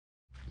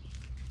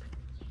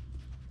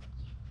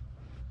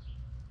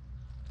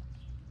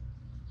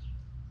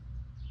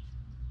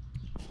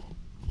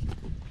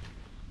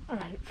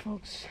Alright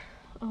folks,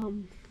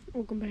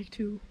 welcome back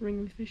to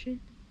Ringly Fishing.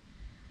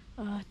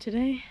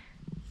 Today,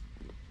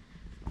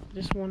 I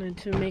just wanted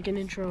to make an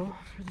intro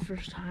for the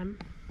first time.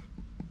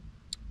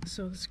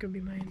 So this is going to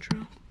be my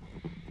intro.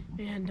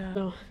 And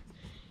so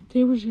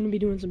today we're just going to be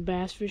doing some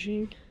bass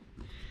fishing.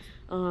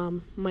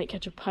 Might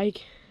catch a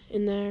pike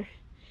in there.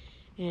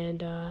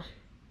 And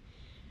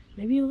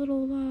maybe a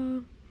little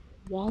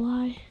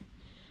walleye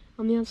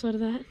on the outside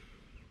of that.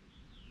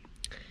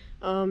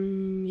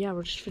 Yeah,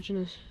 we're just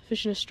fishing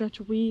a stretch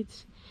of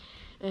weeds,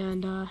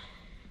 and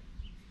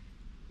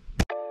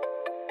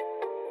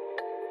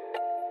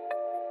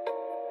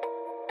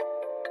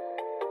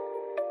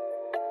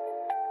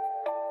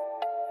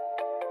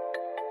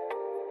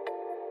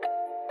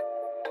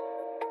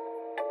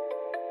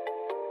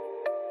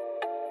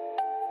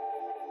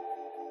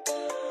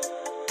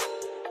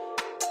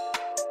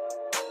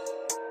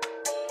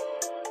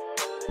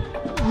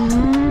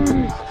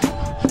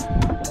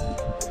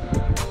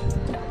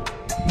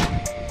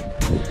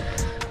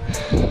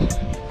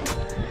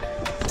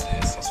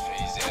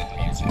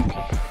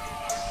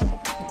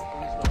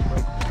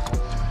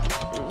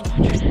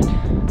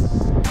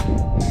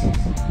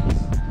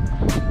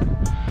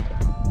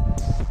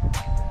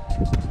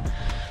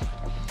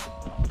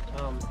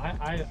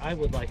I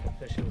would like a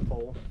fishing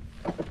pole.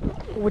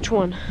 which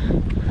one?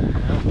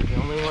 Well, the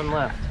only one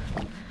left.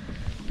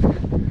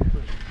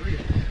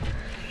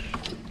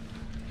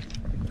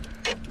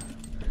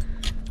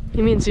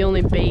 He means the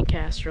only bait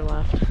caster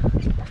left.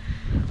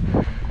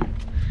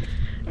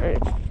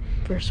 Alright,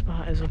 first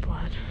spot is a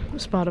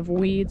spot of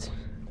weeds.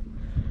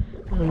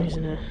 I'm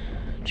using a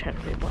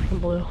chatterbait black and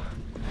blue.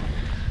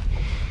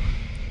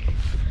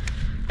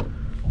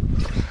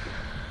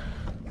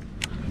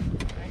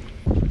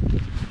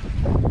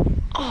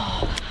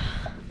 Oh,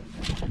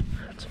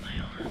 hurts my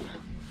arm.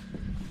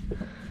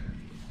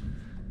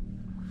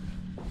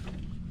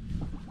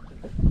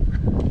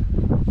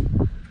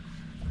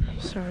 I'm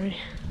sorry.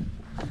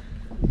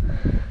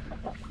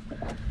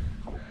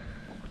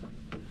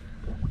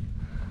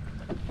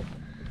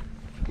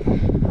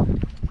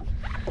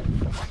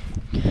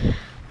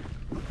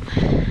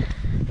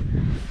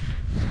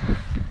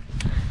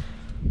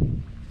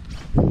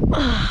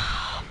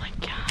 Oh my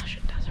gosh,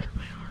 it does hurt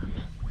my arm.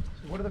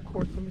 So what are the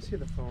cords? Let me see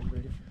the foam,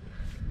 baby.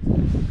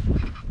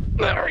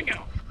 There we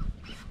go.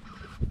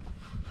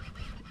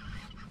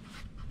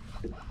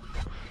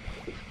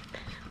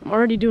 I'm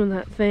already doing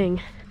that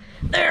thing.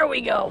 There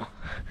we go.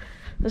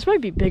 This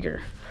might be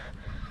bigger.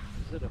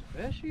 Is it a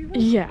fish even?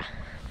 Yeah.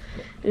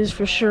 It is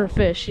for sure a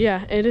fish.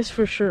 Yeah, it is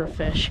for sure a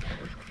fish.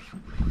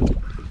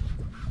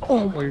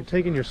 Oh, Well, you're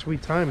taking your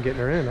sweet time getting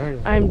her in, aren't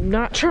you? I'm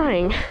not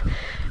trying.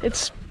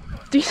 It's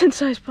decent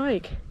sized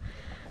pike.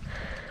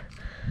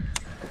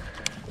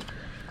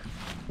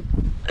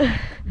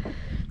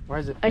 Why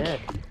is it dead?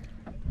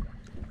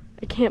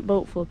 I can't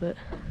boat flip it.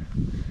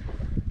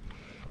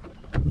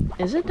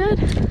 Is it dead?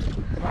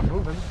 It's not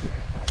moving.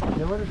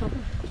 Kill it or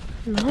something?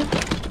 No.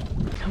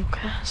 No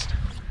cast.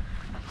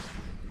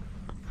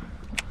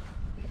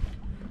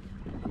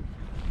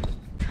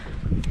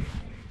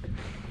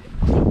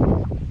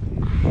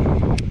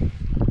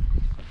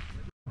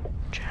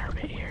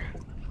 Chatterbait here.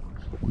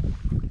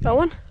 Got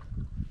one?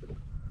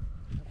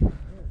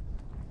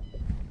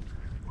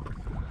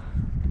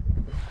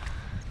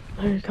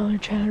 Lighter color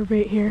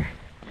chatterbait here.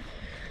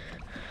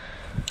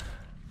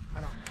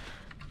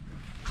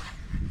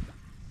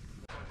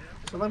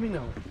 So let me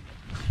know.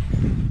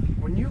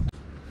 When you...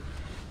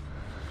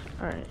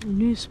 Alright,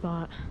 new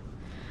spot.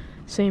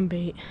 Same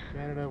bait.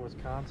 Canada,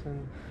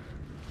 Wisconsin.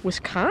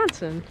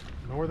 Wisconsin?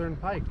 Northern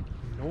pike.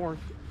 North,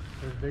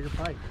 there's bigger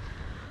pike.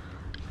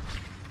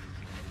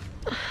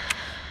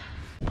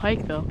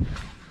 Pike though.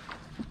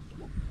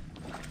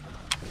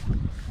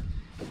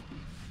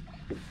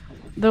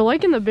 They're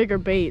liking the bigger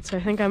baits. I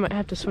think I might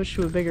have to switch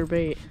to a bigger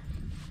bait.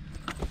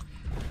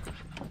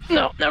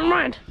 No, never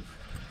mind.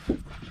 You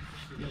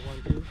get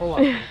one too? Pull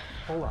up.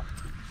 Pull up.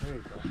 There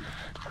you go.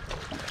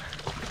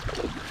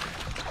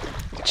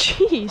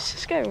 Jeez,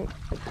 this guy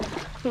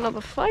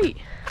another fight.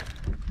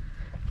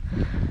 I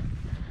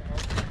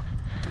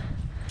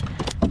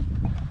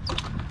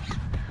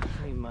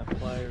need my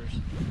pliers.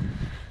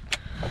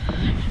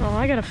 Oh,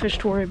 I got a fish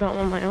to worry about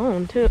on my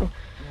own too.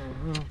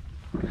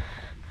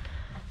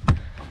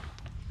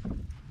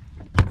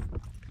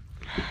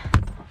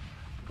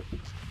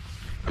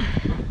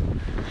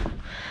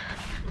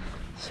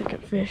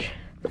 Second fish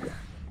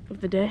of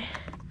the day.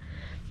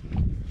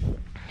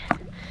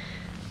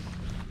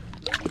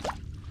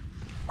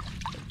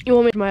 You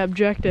want me to my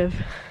objective?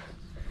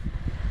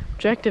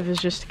 Objective is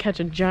just to catch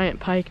a giant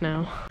pike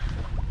now.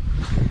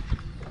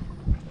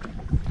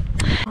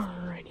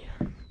 Alrighty.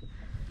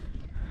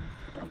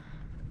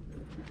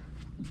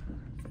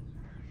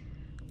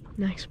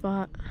 Next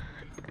spot,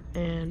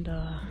 and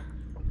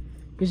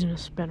using a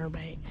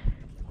spinnerbait.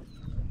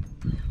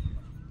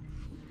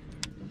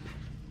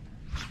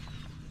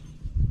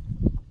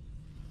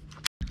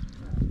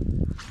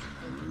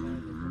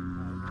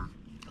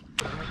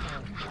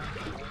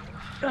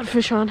 Got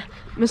fish on.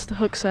 Missed the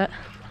hook set.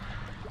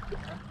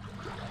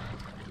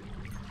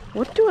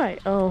 What do I?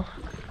 Oh,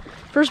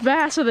 first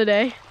bass of the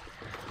day.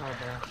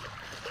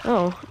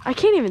 Oh, I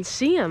can't even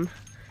see him.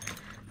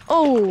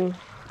 Oh.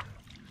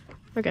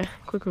 Okay,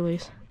 quick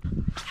release.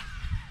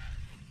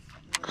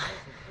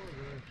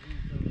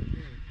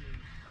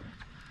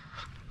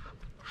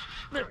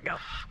 There we go.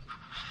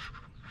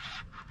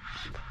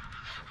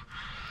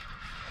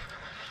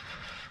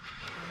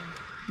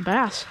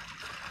 Bass.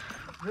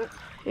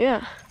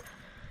 Yeah.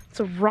 It's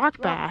a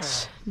rock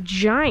bass.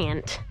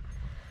 Giant.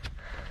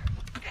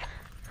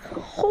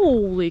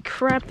 Holy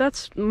crap,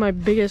 that's my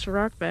biggest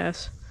rock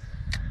bass.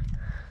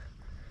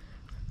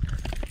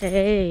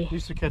 Hey.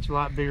 Used to catch a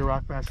lot bigger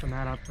rock bass than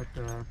that up at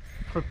the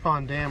Crook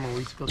Pond Dam where we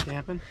used to go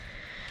camping.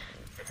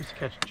 Used to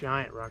catch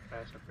giant rock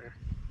bass up there.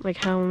 Like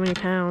how many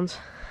pounds?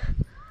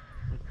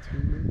 Like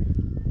 2.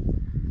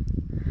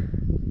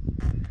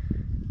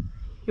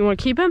 You want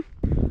to keep him?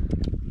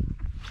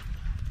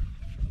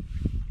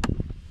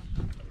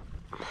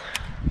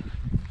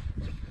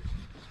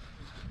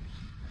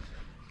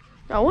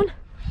 Got one?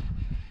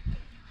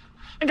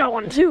 I got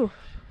one too.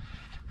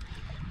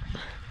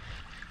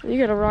 You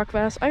got a rock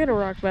bass. I got a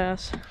rock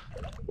bass.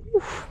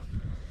 Oof.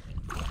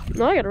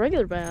 No, I got a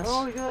regular bass.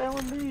 Oh, you got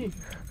L&B.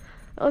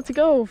 Let's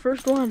go.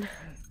 First one.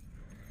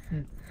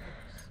 Yeah,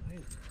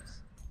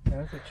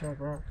 that's a chunk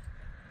rock.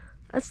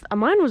 That's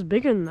mine was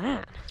bigger than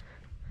that.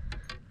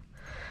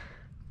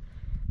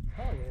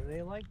 Oh, yeah,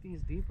 they like these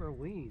deeper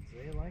weeds.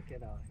 They like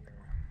it out here.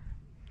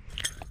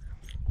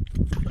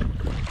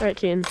 All right,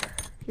 Keaton.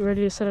 You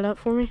ready to set it up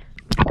for me?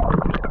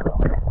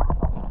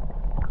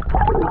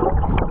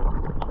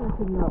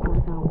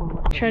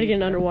 Try to get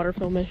an underwater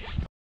filming.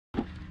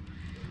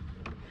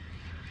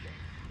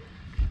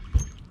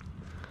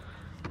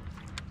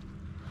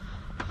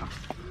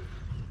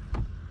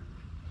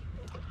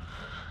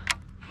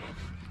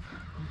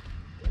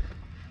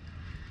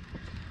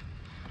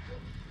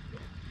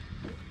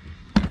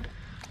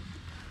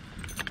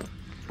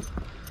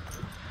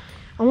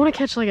 I want to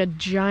catch like a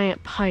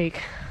giant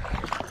pike.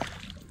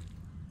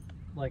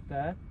 Like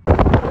that?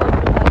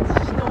 That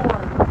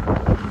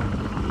storm.